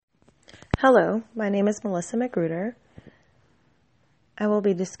Hello, my name is Melissa Magruder. I will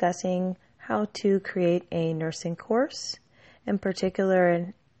be discussing how to create a nursing course, in particular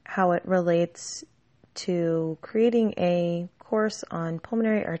and how it relates to creating a course on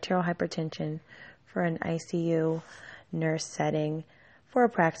pulmonary arterial hypertension for an ICU nurse setting for a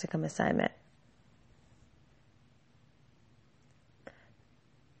practicum assignment.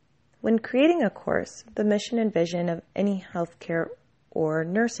 When creating a course, the mission and vision of any healthcare or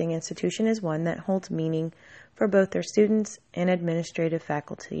nursing institution is one that holds meaning for both their students and administrative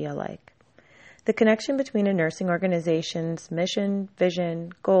faculty alike. The connection between a nursing organization's mission,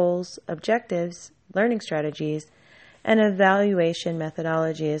 vision, goals, objectives, learning strategies, and evaluation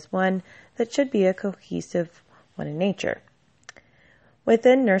methodology is one that should be a cohesive one in nature.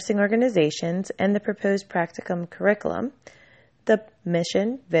 Within nursing organizations and the proposed practicum curriculum, the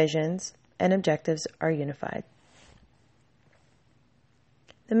mission, visions, and objectives are unified.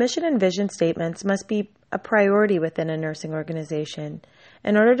 The mission and vision statements must be a priority within a nursing organization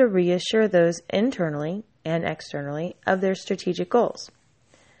in order to reassure those internally and externally of their strategic goals.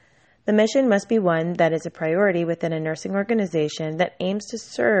 The mission must be one that is a priority within a nursing organization that aims to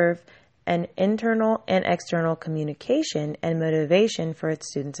serve an internal and external communication and motivation for its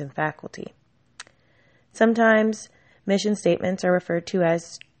students and faculty. Sometimes mission statements are referred to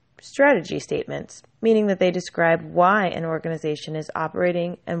as strategy statements, meaning that they describe why an organization is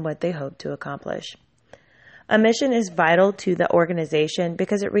operating and what they hope to accomplish. A mission is vital to the organization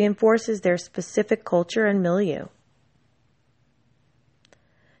because it reinforces their specific culture and milieu.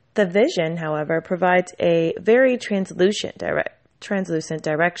 The vision, however, provides a very translucent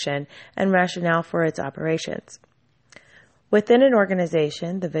direction and rationale for its operations. Within an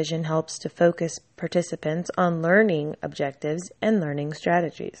organization, the vision helps to focus participants on learning objectives and learning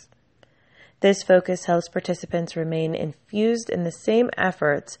strategies. This focus helps participants remain infused in the same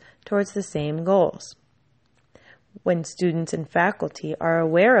efforts towards the same goals. When students and faculty are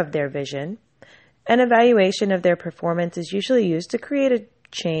aware of their vision, an evaluation of their performance is usually used to create a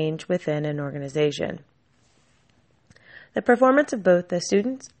change within an organization. The performance of both the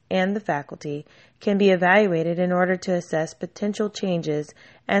students and the faculty can be evaluated in order to assess potential changes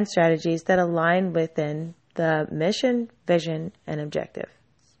and strategies that align within the mission, vision, and objective.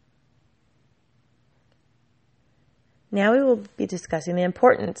 Now we will be discussing the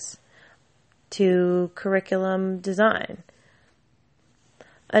importance to curriculum design.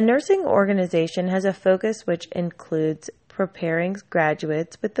 A nursing organization has a focus which includes preparing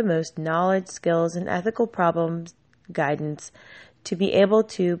graduates with the most knowledge, skills, and ethical problems guidance to be able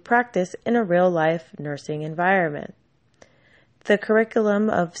to practice in a real-life nursing environment. The curriculum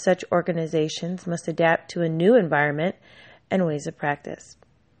of such organizations must adapt to a new environment and ways of practice.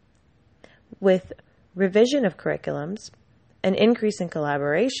 With revision of curriculums, an increase in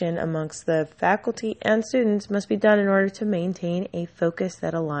collaboration amongst the faculty and students must be done in order to maintain a focus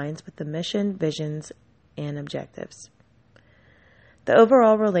that aligns with the mission, visions, and objectives. The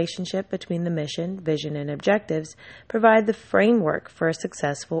overall relationship between the mission, vision, and objectives provide the framework for a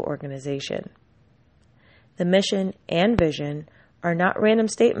successful organization. The mission and vision are not random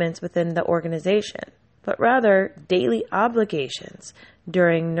statements within the organization, but rather daily obligations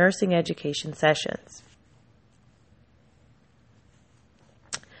during nursing education sessions.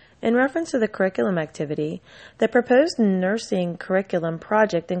 In reference to the curriculum activity, the proposed nursing curriculum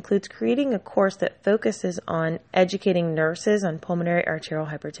project includes creating a course that focuses on educating nurses on pulmonary arterial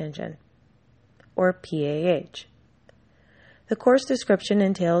hypertension, or PAH. The course description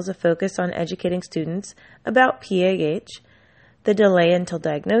entails a focus on educating students about PAH, the delay until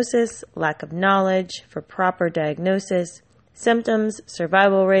diagnosis, lack of knowledge for proper diagnosis, symptoms,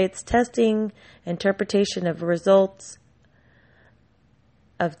 survival rates, testing, interpretation of results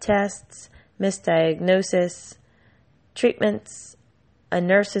of tests, misdiagnosis, treatments, a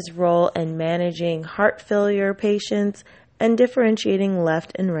nurse's role in managing heart failure patients, and differentiating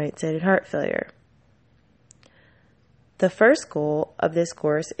left and right-sided heart failure. The first goal of this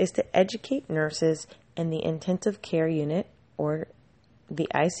course is to educate nurses in the intensive care unit, or the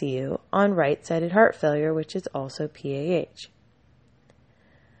ICU, on right-sided heart failure, which is also PAH.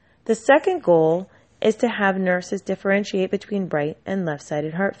 The second goal is to have nurses differentiate between right and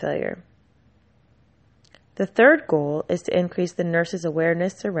left-sided heart failure. The third goal is to increase the nurses'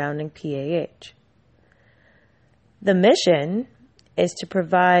 awareness surrounding PAH. The mission is to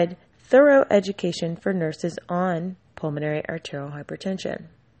provide thorough education for nurses on pulmonary arterial hypertension.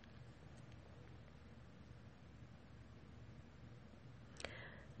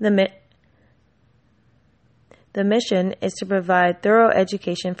 The mission is to provide thorough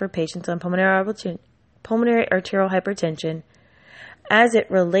education for patients on pulmonary arterial hypertension as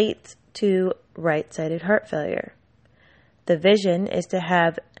it relates to right-sided heart failure. The vision is to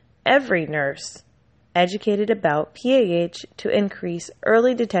have every nurse educated about PAH to increase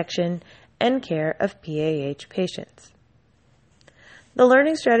early detection and care of PAH patients. The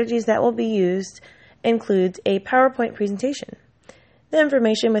learning strategies that will be used includes a PowerPoint presentation. The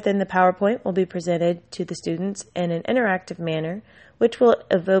information within the PowerPoint will be presented to the students in an interactive manner, which will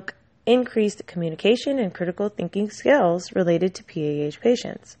evoke increased communication and critical thinking skills related to PAH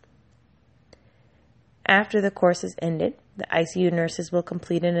patients. After the course is ended, the ICU nurses will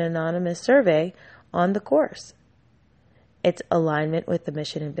complete an anonymous survey on the course, its alignment with the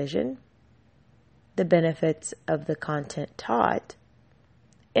mission and vision, the benefits of the content taught,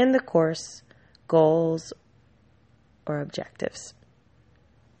 and the course goals or objectives.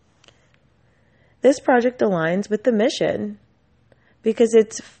 This project aligns with the mission because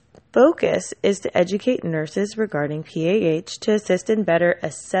its focus is to educate nurses regarding PAH to assist in better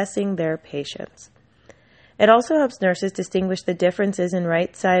assessing their patients. It also helps nurses distinguish the differences in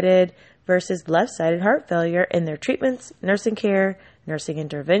right-sided versus left-sided heart failure in their treatments, nursing care, nursing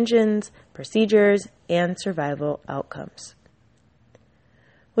interventions, procedures, and survival outcomes.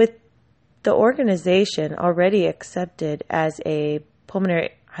 With the organization already accepted as a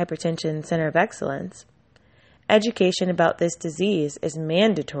pulmonary hypertension center of excellence, education about this disease is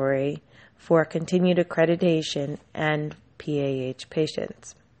mandatory for continued accreditation and PAH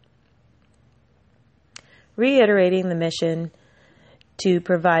patients. Reiterating the mission to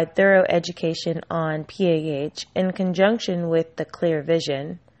provide thorough education on PAH in conjunction with the clear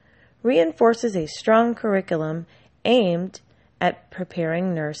vision reinforces a strong curriculum aimed at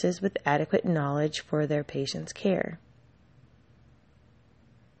preparing nurses with adequate knowledge for their patients' care.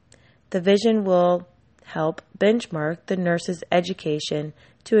 The vision will help benchmark the nurse's education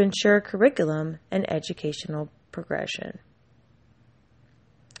to ensure curriculum and educational progression.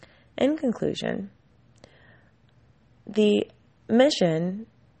 In conclusion, the mission,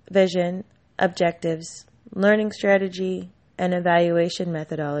 vision, objectives, learning strategy, and evaluation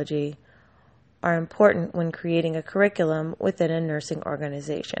methodology are important when creating a curriculum within a nursing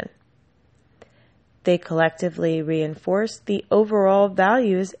organization. They collectively reinforce the overall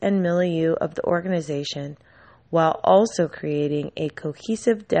values and milieu of the organization while also creating a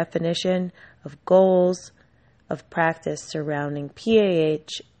cohesive definition of goals of practice surrounding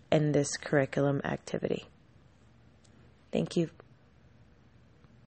PAH and this curriculum activity. Thank you.